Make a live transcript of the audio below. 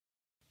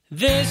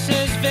This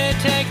is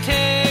Vittek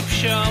Tape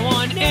Show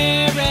on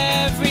air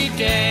every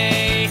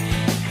day.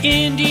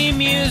 Indie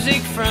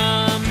music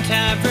from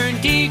Tavern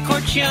di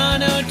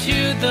Corciano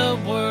to the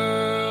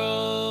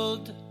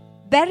world.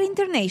 Very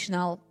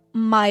international.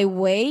 My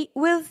Way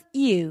with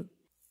You.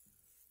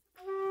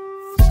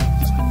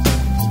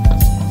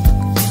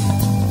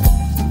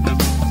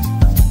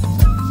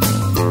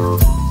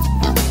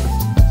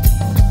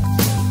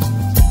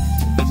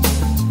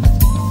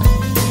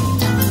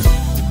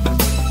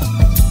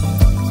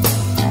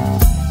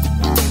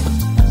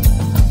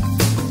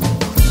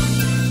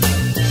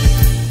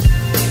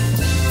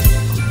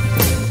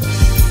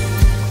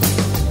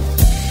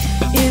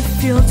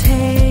 If you'll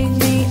take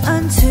me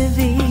unto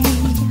thee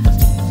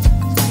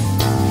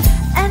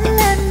and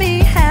let me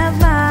have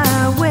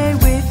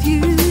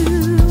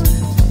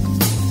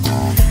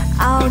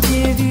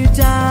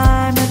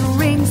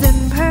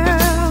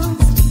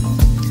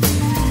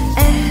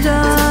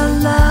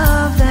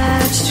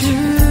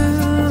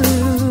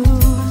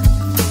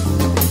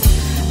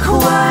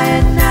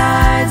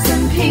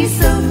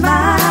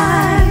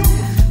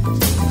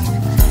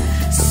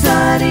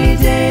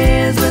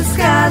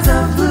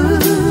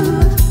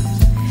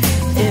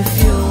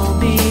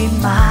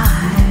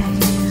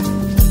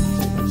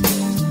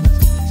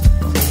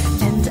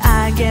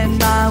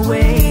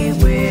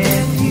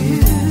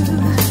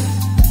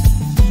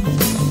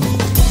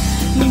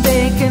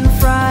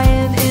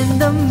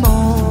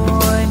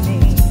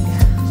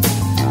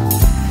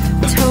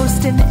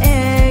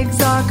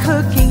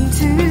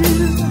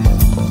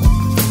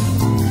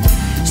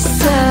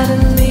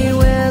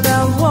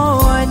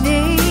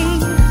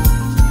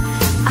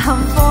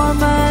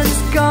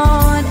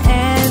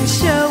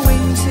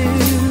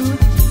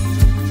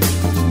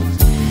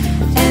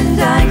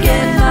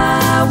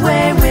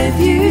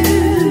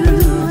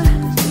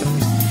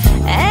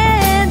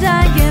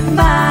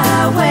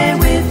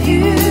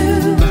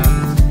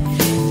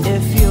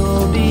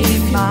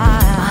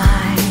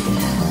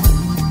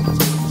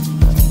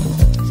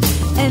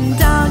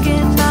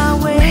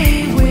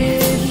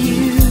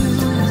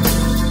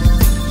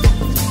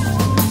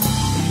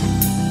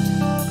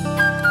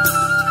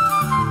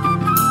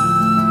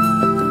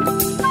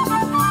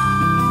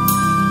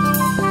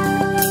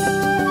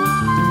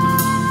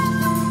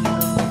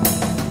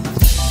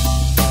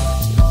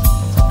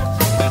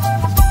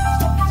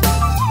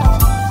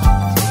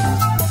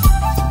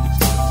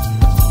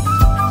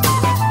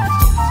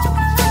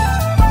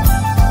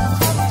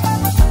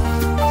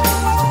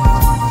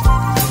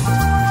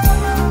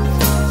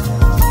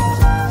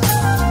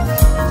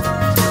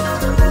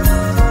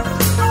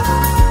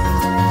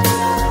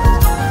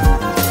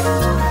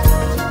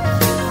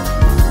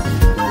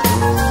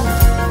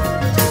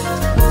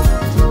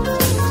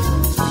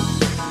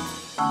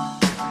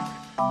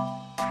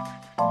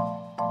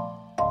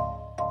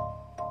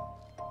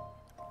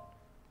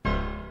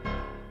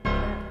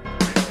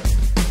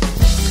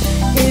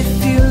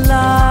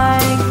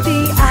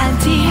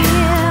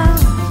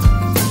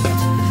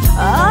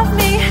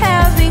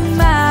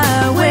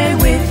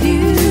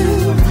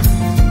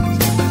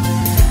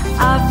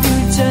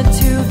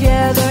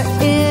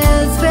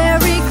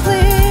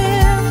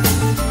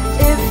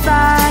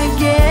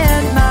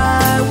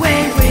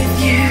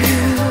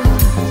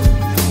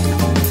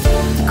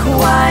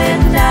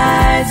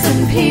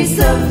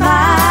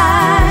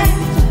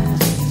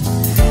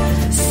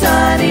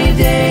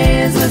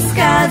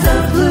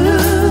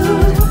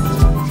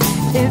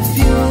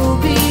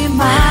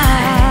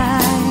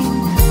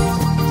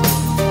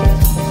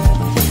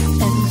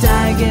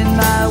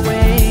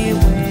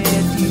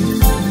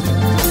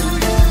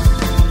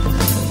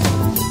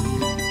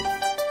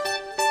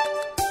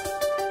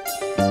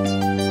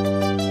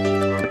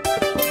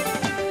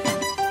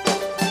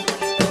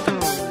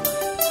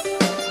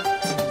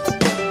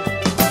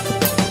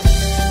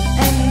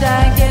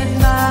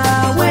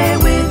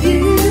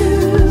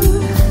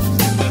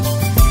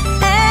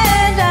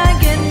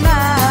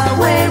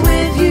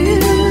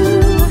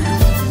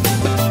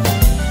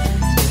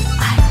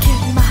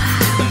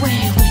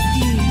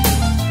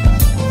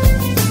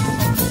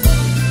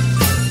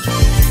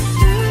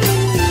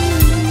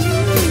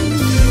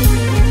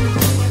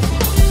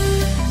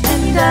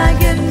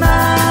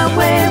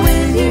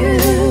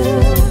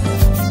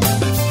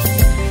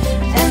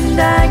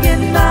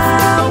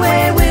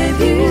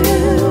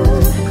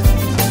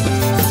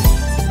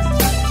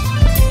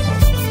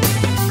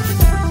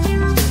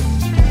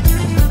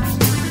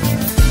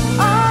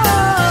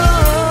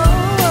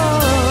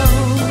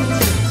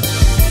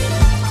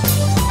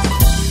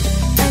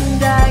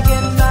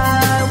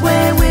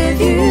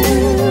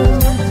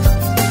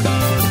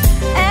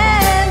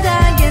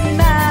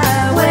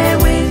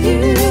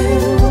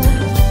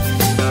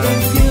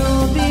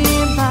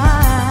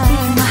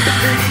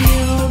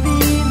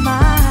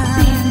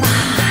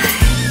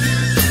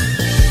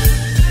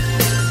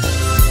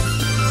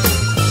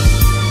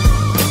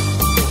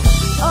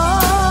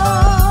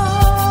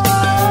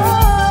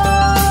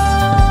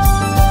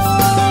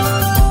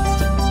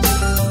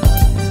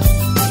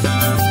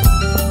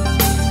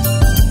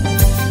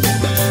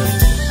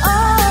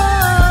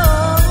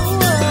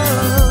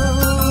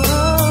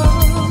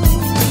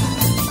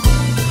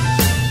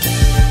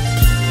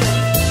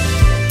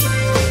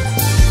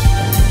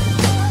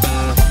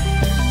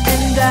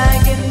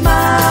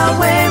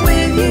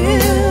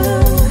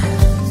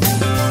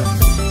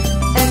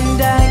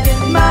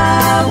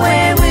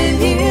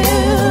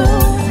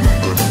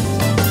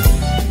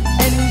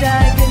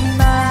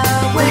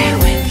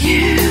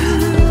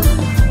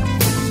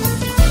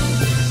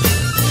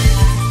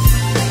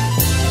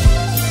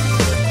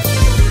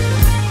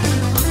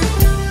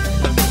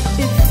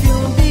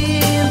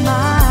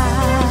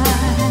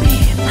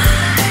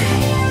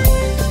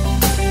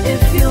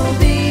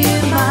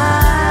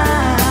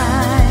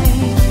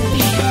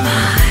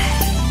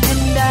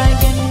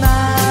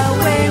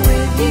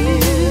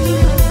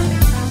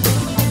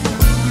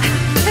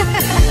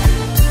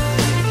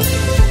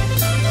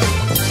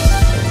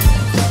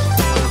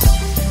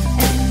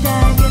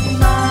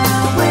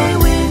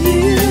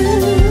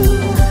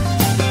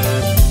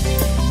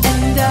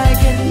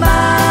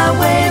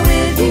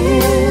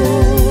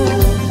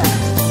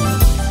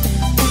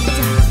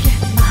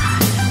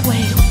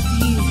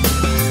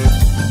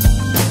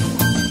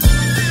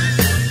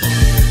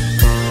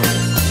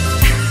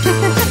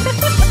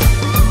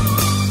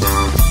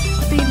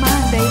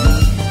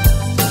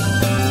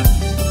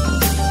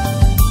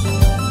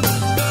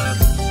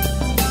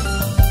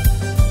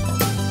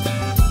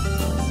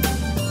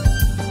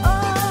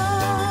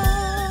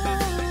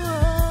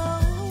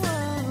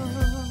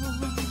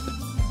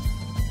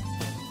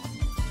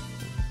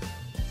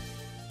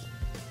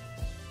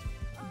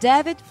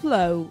David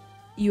Flo,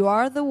 You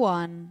Are the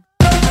One.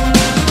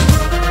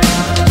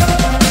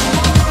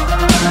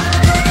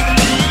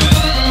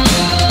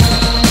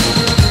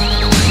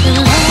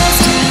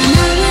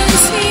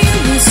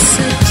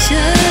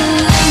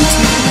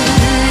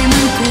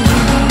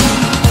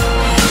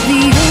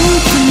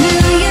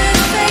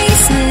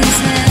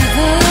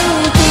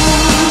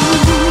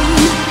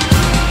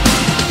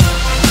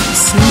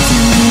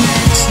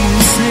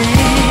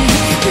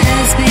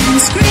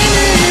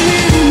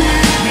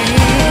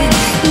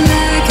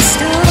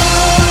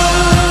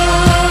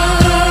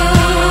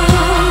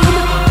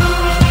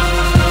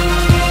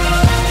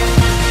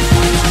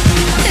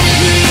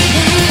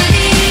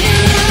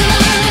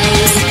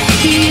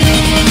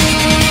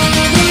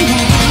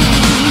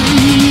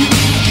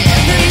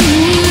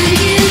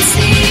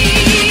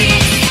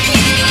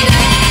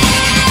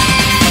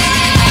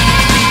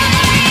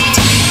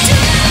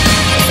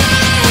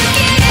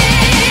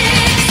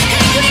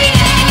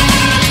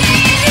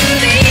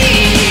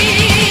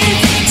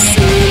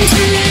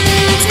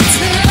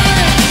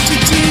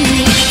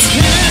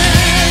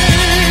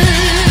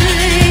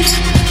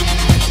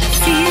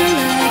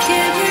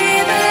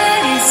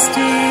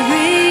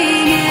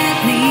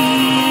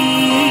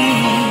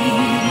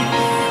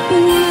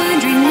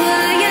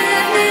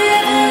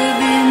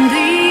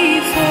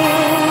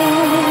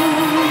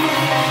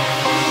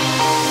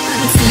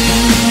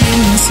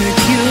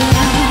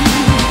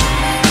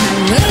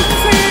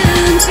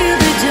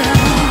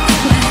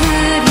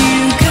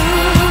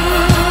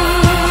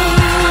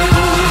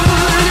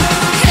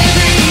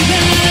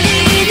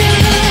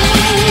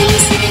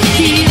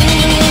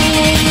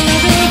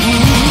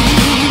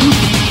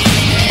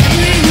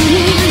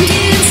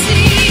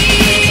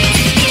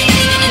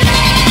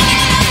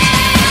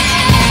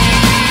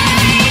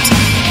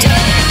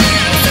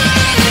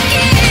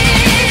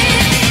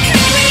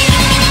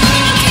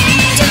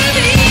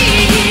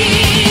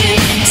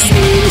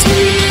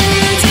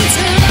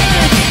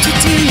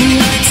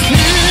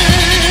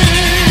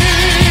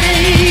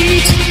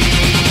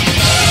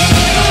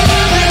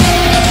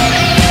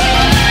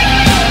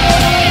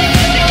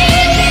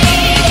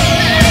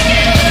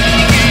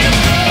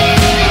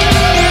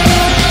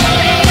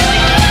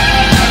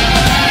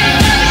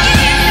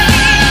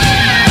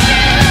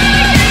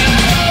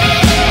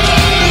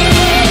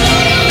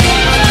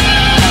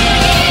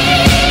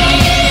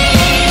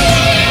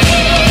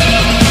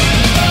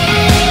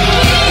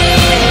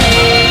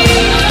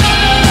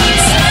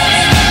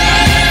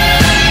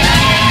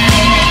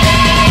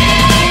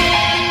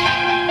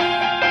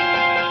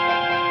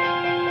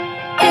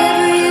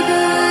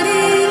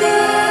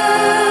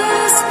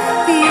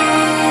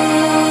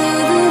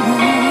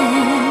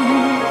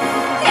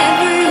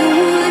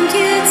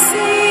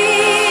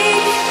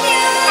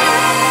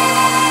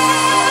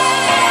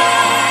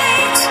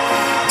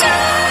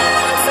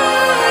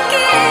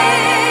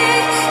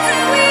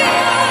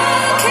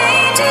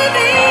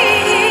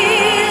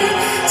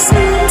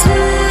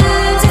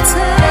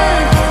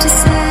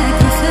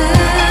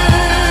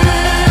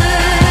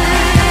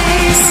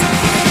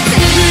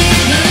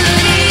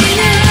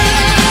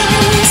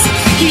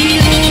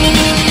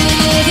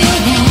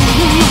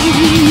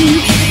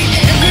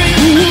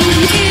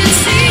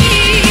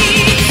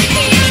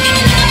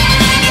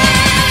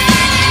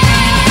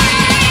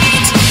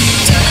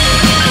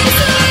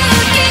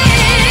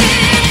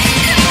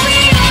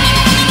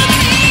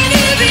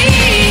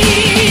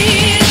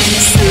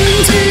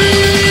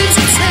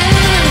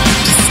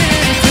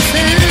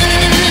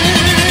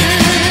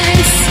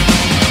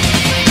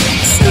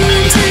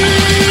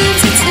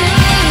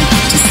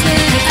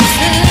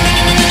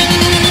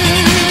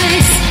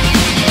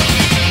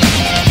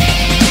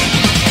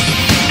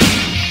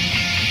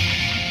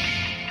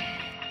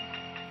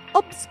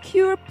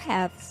 Obscure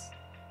Paths,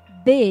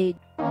 Baed.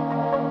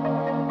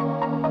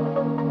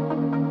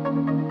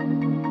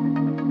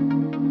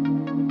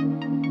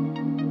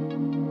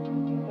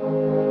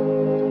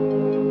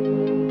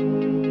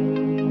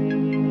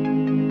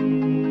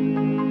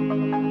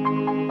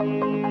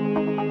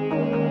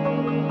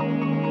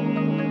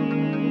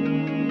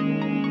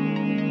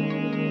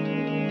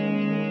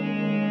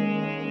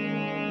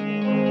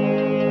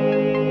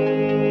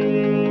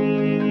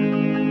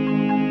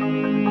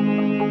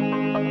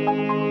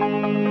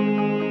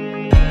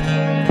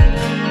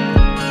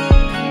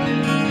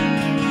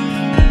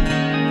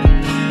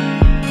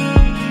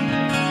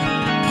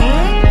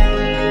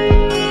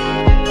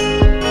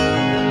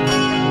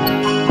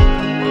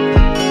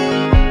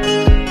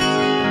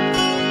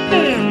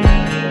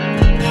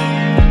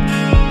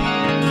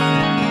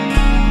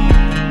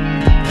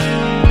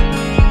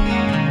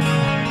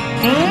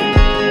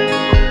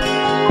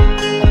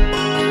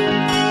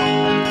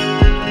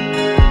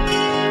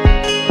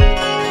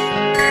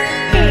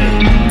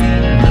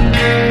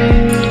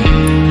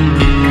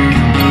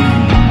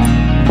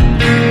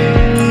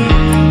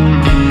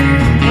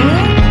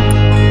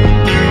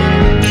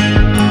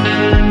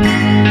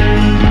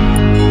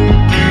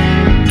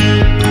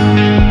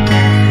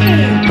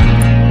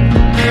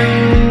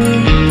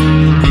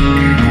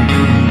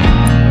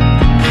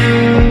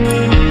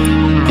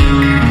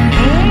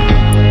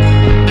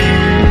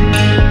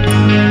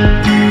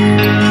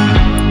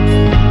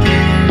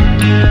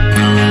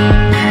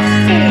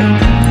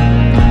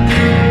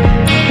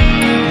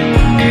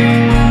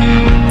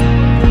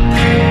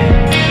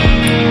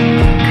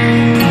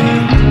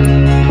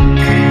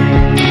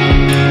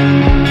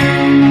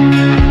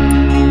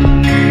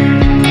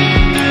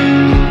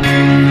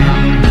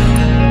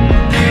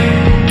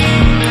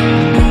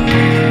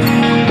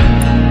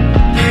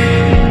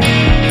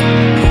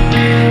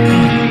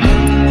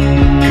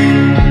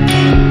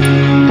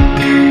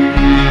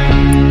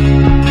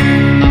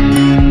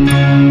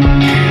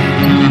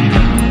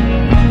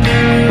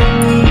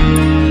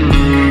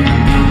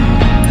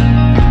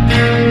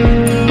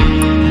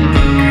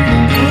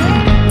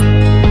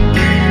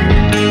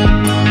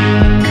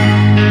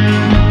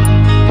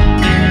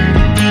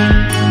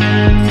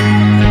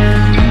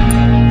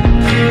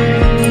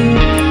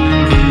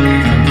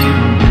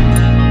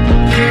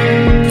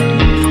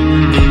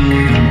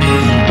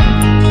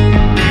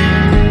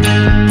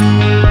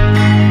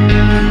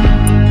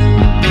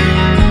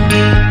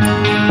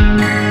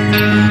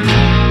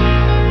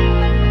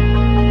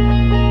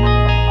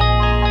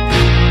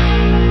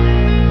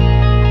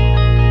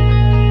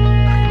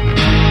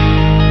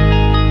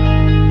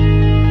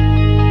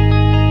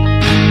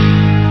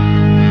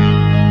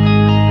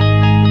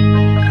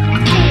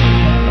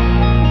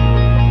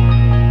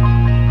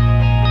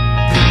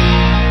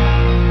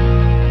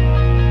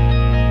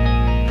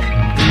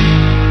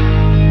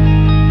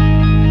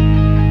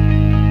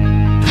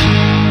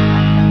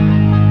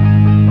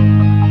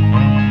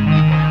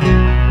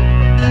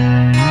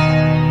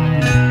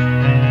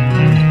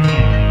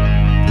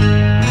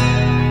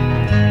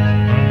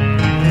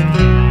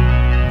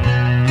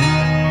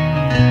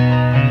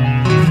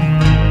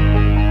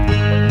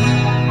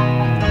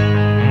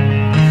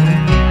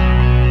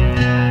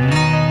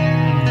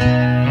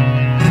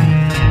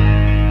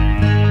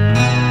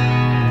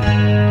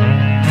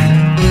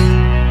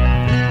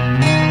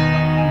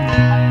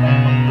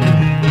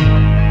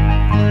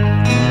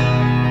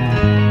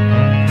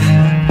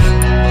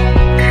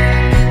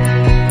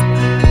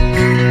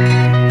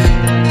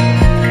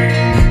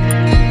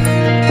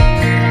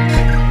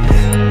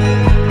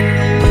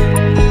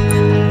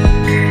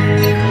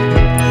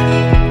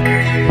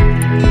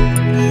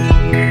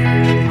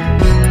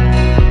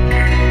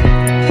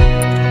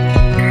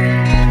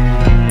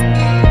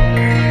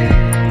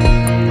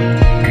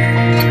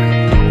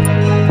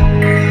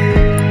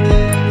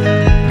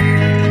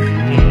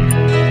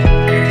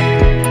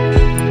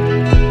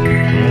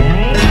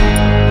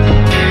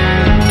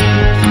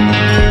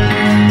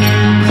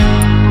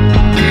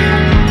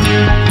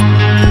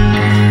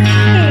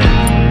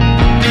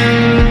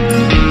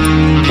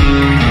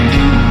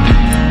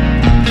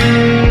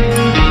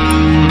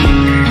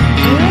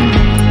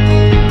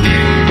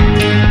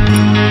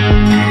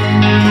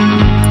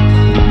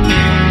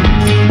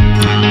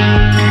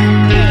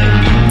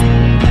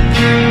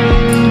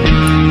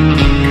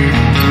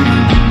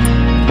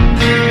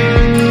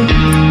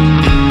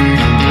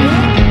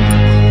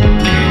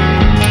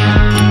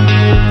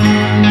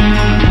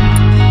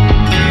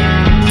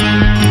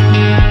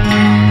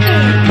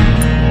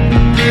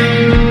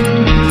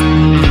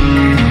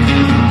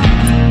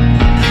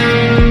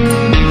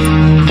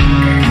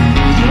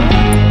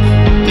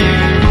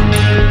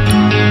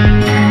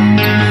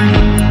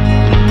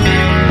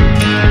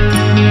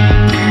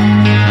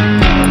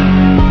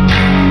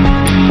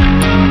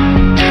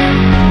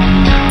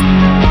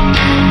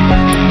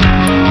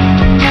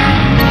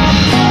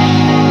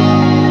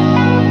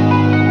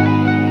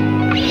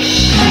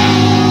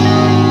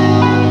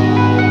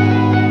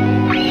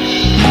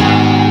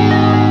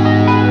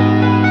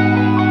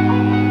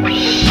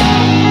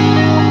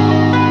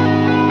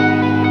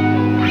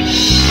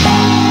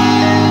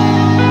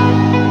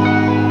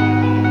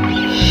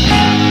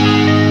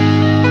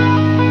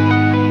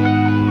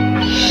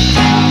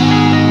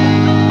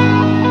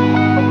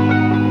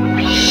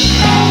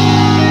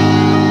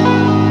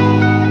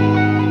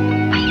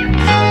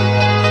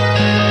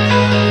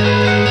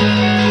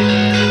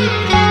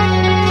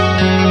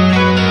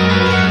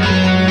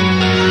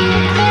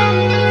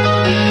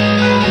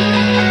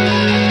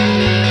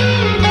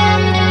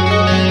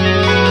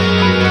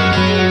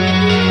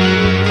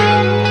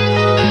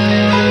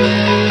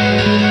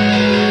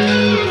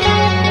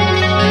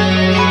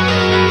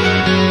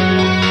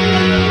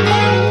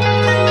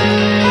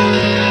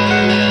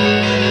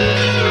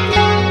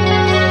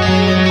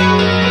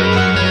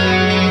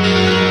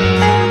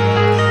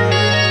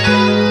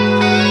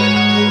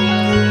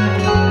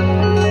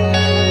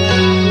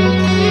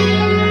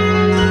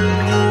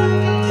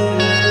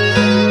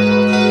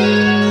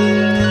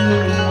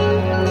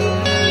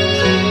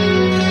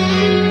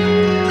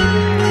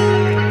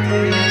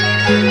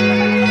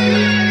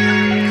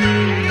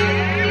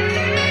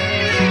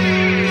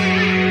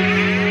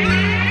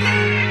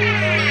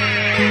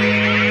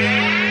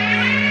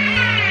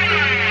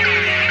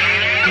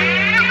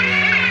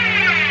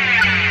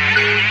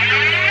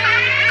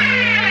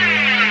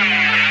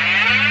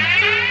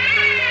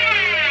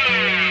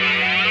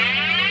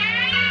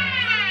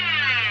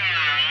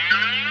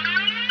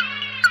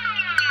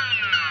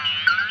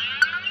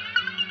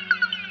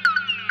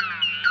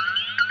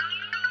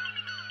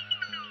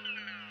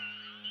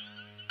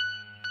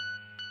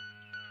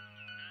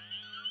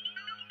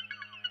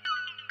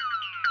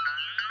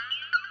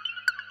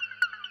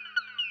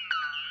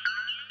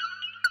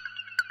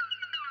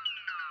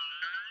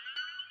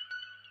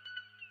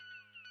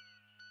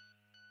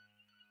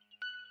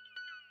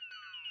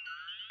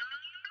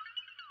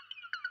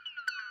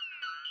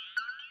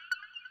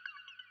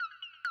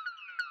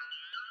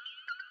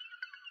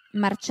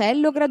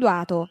 Marcello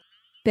Graduato,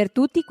 per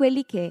tutti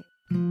quelli che...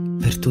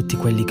 Per tutti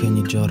quelli che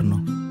ogni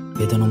giorno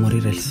vedono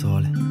morire il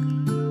sole,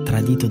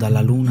 tradito dalla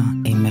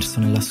luna e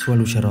immerso nella sua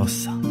luce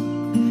rossa.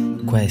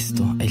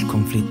 Questo è il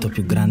conflitto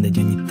più grande di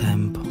ogni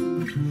tempo.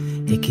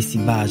 E chi si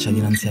bacia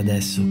dinanzi ad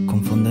esso,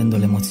 confondendo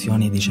le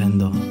emozioni e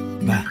dicendo,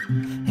 beh,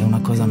 è una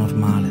cosa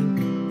normale.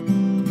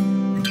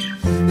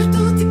 Per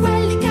tutti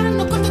quelli che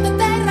hanno colto da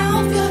terra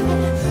un fiore,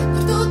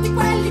 per tutti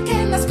quelli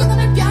che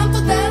nascondono il pianto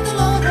del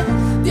dolore,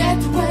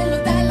 dietro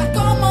quello della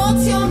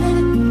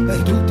commozione.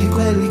 Per tutti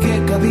quelli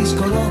che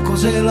capiscono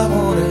cos'è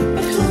l'amore,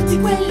 Per tutti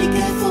quelli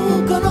che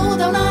fuggono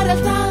da una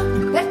realtà,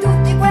 per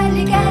tutti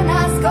quelli che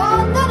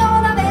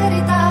nascondono la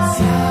verità.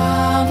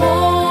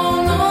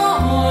 siamo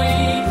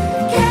noi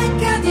che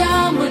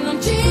cadiamo e non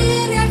ci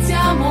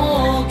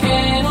rialziamo,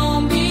 che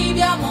non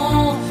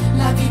viviamo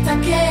la vita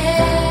che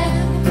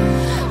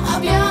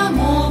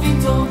abbiamo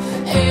vinto.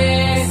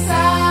 E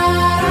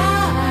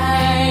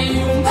sarai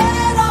un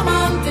vero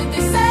amante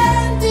dei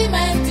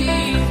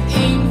sentimenti,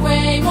 in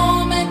quei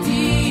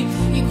momenti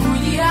in cui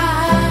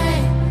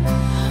dirai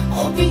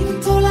ho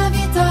vinto la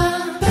vita.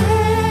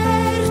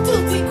 Per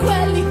tutti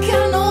quelli che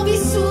hanno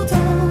vissuto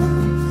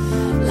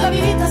la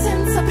vita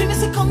senza primi e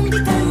secondi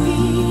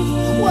tempi,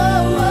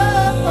 wow,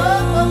 wow,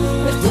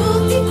 wow. Per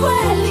tutti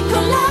quelli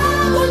con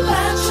l'ago al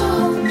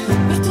braccio,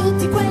 per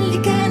tutti quelli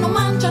che non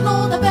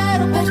mangiano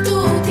davvero, per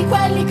tutti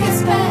quelli che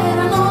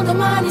sperano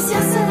domani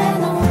sia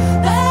sereno,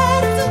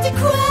 per tutti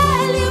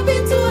quelli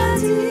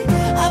abituati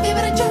a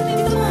vivere i giorni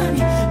di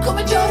domani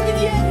come giorni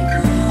di ieri,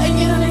 e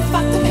ignorano il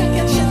fatto che anche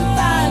a 100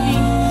 anni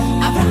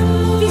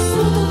avranno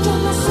vissuto un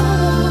giorno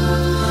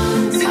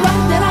solo. Si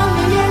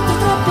guarderanno indietro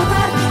troppo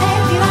tardi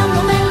e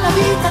diranno nella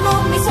vita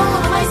non mi sono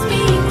mai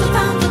spinto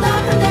tanto da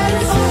prendere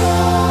il volo.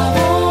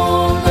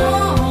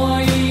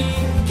 Noi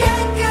che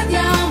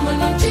cadiamo e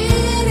non ci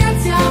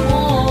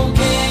rialziamo,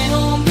 che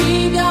non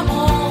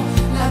viviamo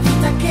la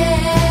vita che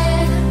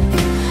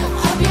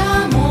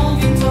abbiamo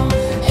vinto.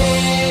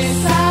 E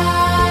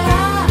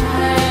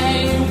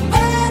sarai un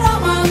vero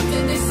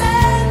amante dei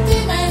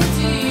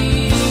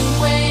sentimenti, in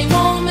quei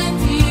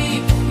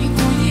momenti in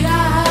cui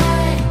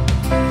dirai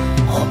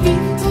ho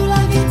vinto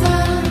la vita.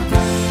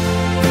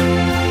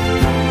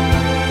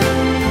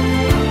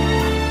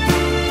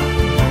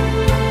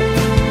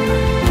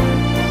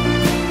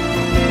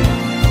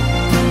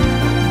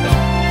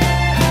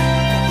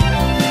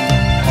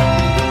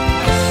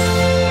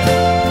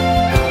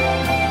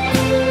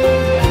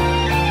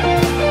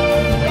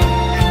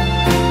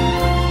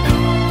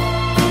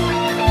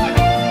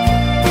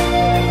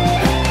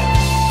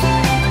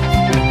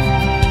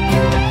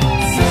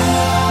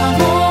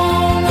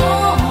 Siamo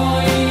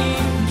noi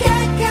che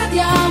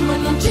cadiamo e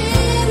non ci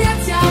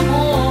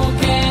rialziamo,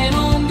 che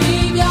non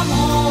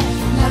viviamo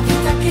la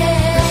vita che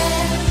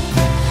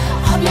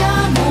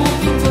abbiamo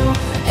vinto.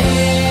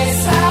 E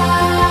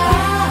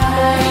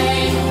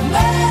sarai un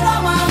vero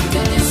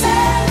amante dei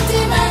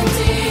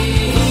sentimenti,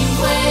 in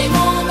quei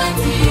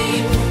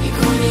momenti in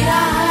cui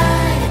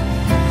dirai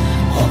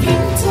ho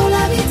vinto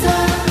la vita.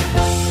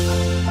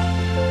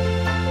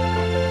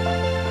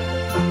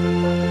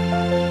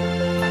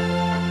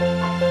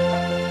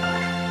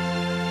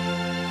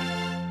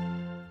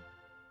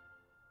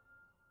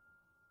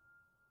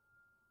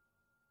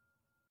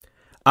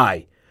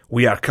 Hi,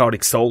 we are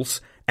Kaotic Souls,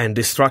 and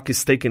this track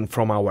is taken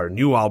from our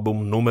new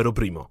album Numero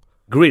Primo.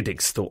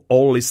 Greetings to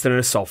all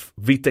listeners of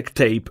Vittek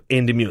Tape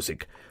Indie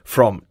Music,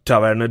 from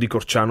Taverna di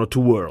Corciano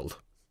to World.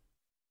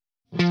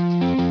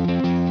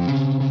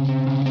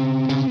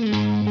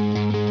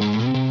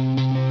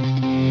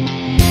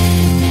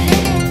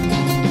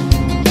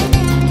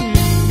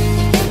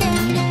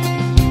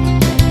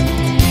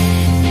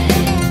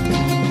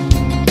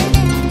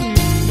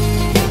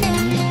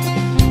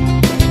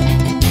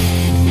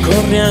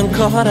 Corri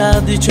ancora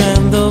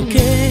dicendo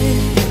che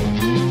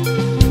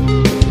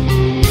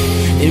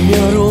il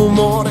mio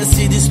rumore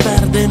si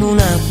disperde in un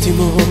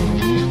attimo,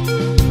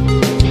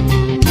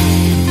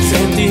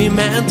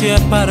 sentimenti e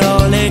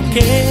parole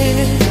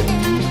che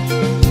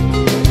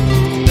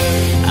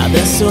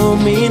adesso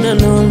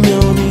minano il mio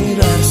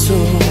universo,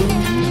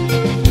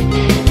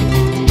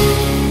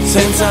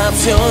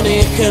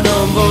 sensazioni che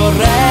non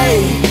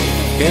vorrei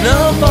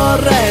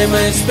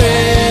mai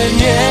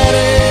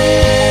spegnere.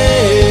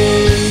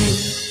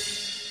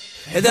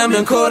 E dammi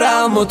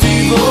ancora un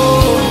motivo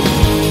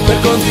per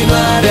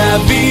continuare a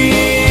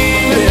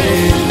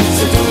vivere,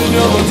 se tu il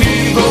mio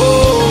motivo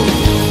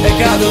e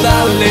cado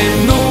dalle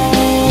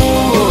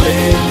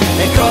nuvole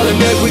e crollo il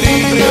mio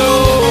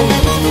equilibrio,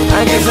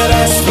 anche se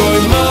resto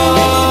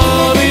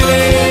immobile.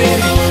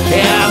 E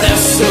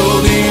adesso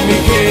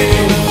dimmi che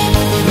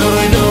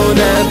noi non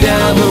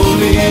abbiamo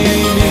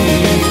limiti.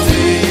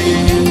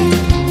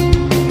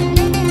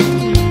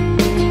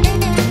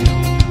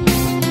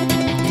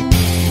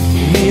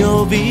 Il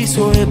mio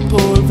viso è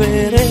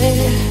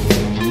polvere,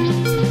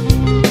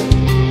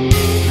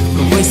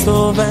 con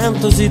questo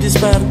vento si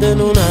disperde in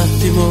un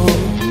attimo.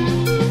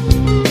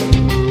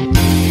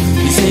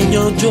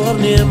 Disegno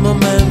giorni e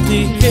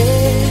momenti che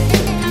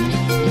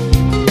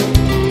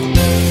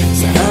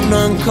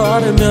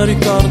ancora il mio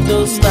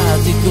ricordo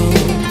statico.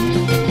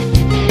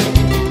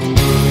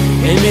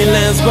 E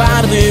 1000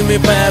 sguardi mi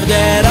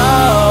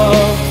perderò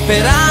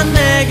per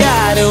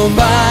annegare un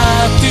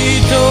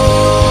battito.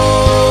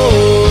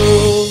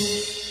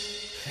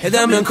 E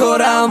dammi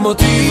ancora un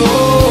motivo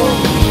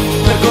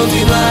per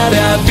continuare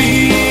a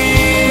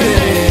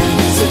vivere.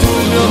 Sei tu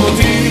il mio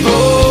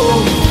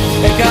motivo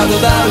e cado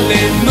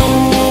dalle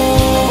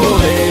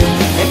nuvole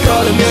e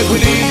crollo il mio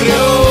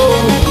equilibrio,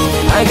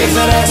 anche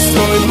se resto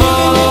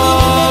immobile.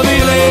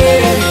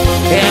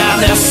 E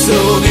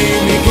adesso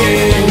dimmi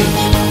che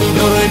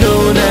noi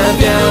non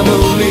abbiamo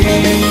un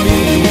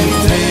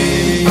limite.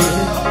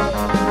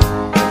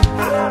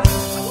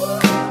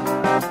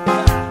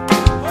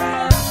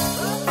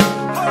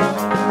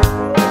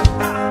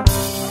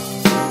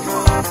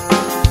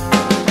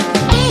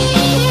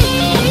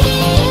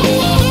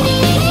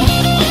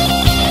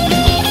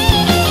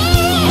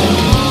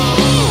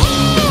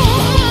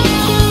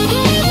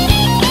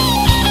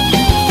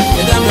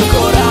 E dammi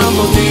ancora un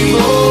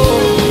motivo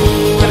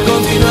per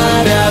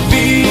continuare a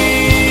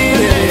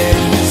vivere.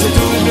 Sei tu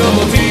il mio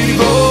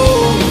motivo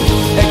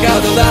e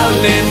cado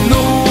dalle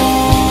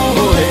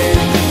nuvole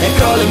e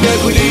crollo il mio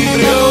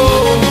equilibrio,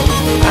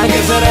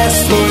 anche se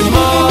resto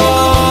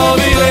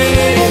immobile.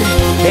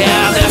 E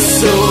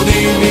adesso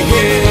dimmi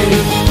che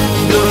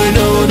noi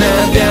non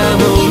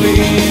abbiamo un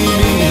limite.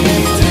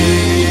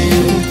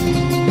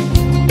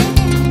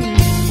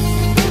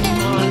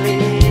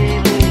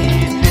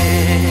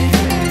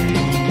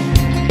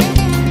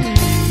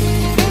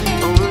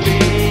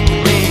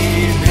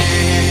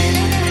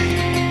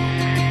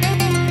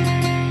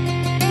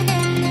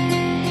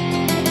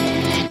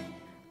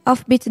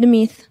 Offbeat the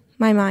Myth,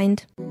 My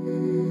Mind.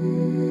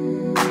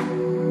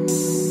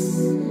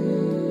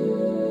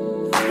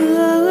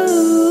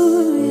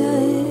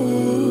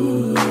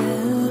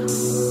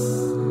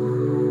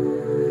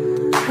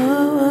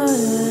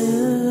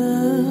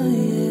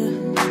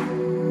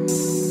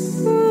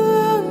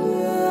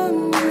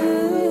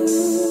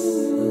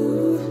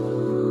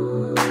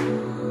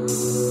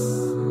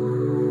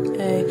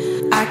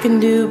 I can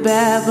do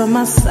bad for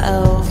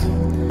myself.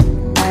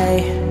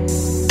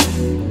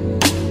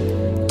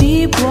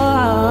 Deep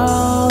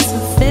walls, I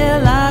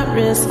feel I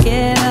risk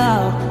it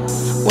all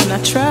when I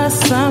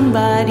trust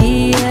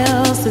somebody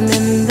else, and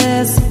then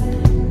there's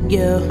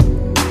you.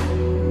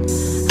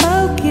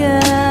 Oh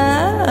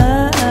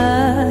God,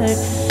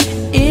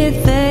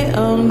 if they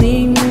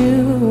only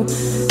knew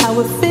how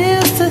it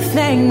feels to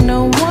think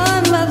no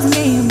one loves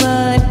me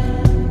but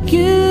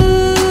you.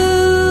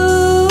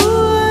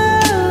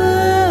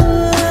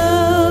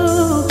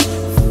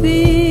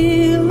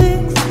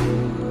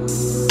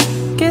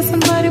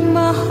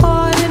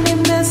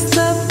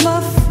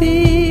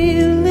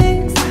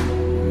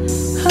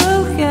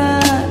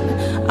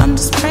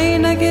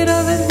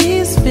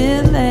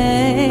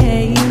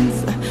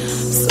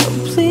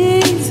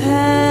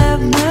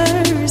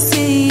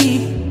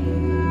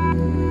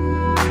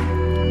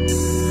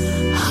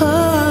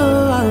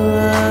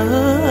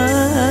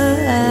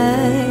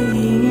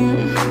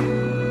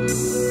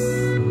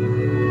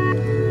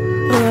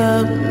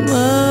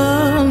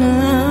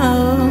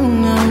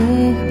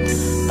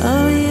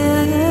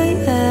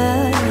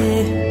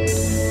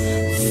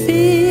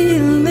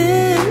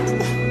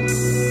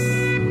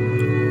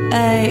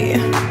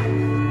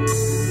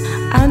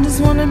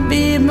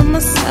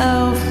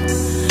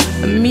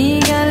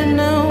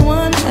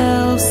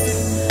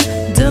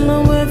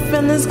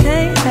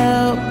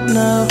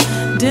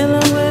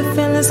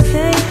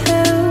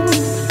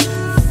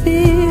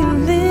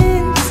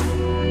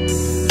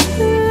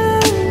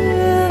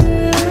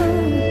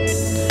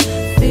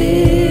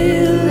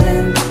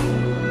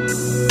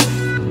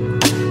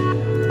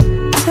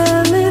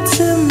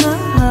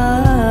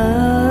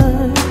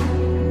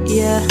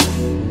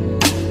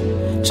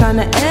 Trying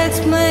to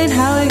explain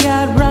how it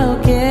got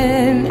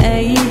broken,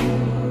 ayy.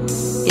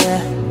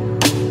 Yeah.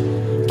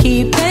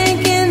 Keep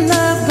thinking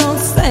love gon'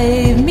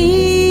 save me.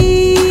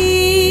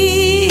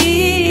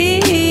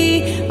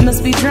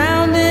 Must be drunk.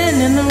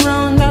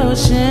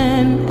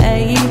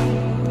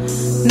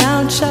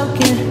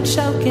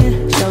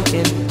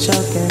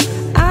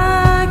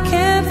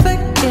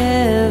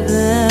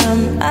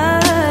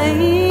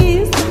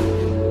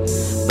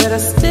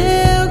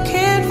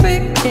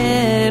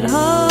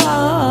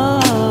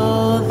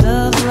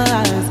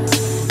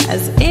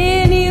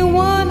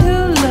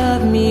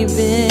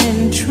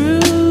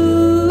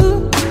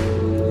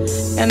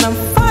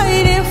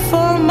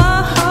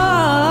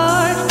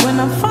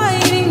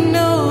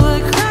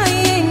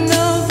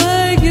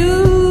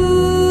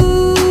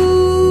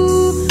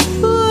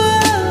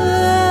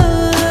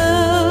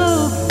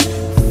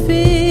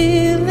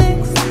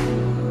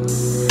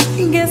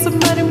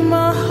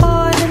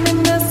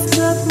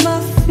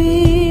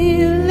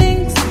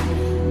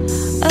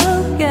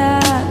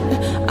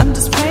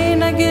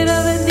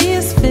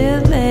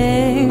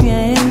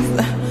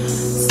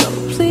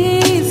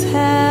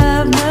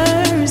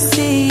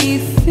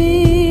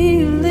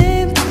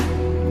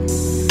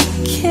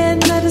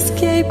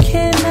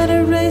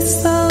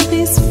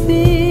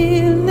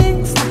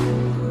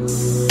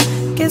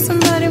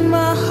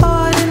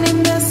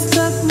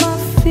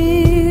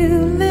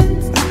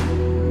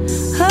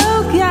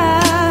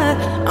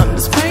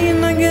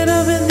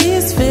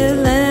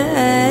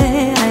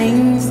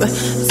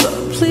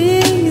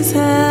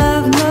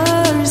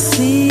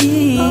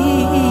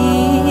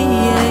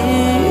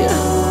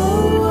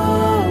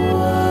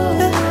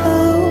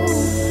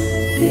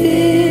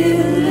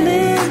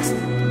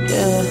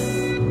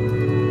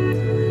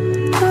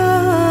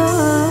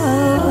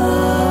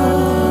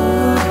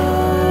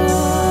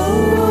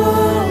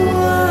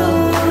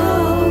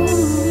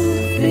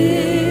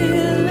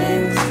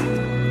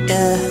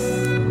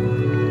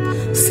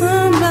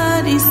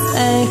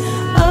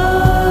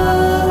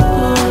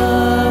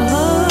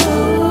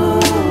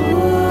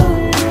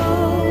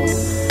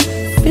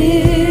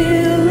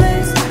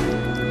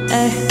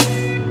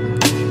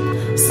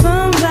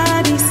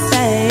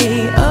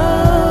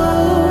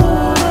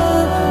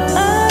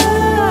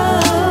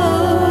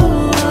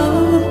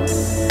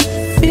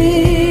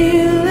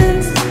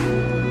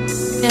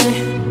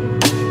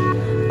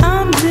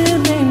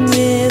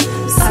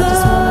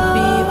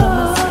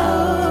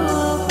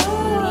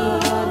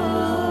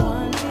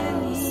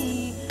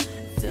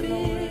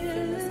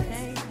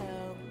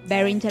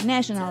 very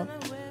international,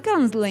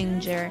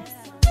 Gunslinger.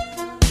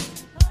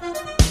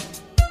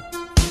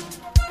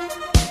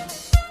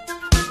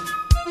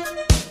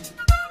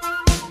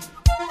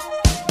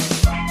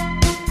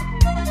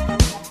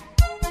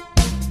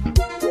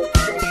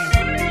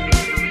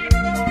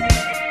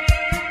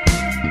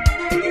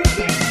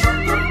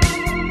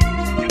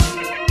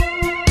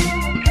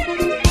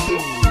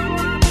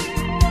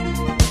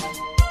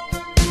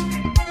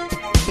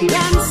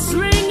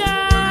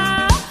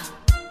 Gunslinger,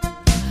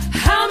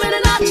 how many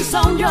notches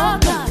on your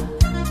gun?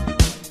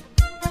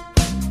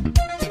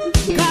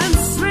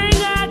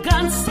 Gunslinger,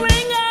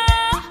 gunslinger,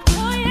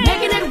 oh, yeah.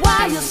 Making it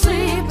while you're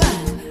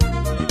sleeping,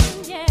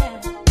 yeah.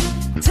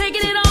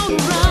 Taking it on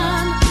the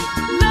run.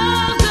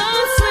 Love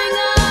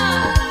gunslinger,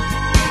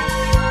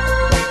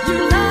 you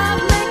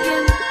love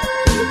making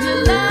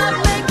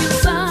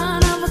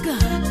son of a gun,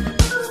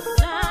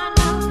 son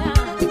of a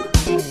gun.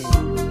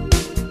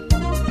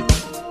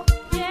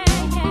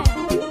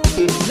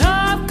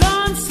 Love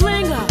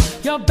gunslinger,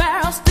 your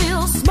barrel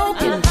still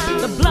smoking,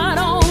 the blood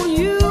on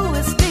you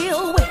is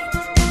still wet,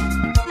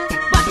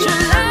 but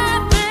you're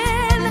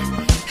laughing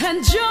and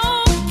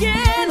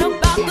joking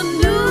about the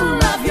new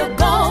love you're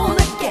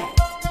gonna get.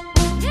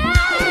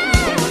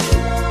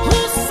 Who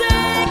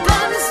said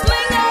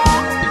gunslinger,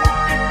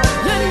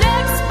 your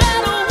next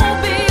battle won't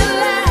be your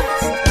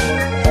last?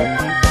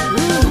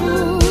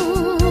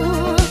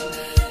 Ooh,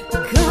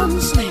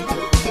 gunslinger.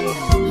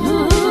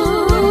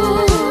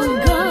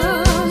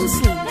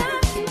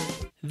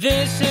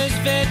 This is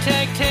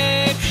Vittek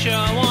Tape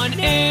Show on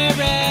air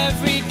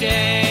every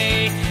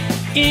day.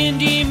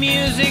 Indie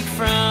music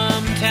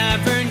from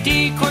Tavern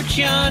di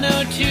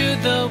Corciano to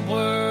the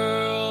world.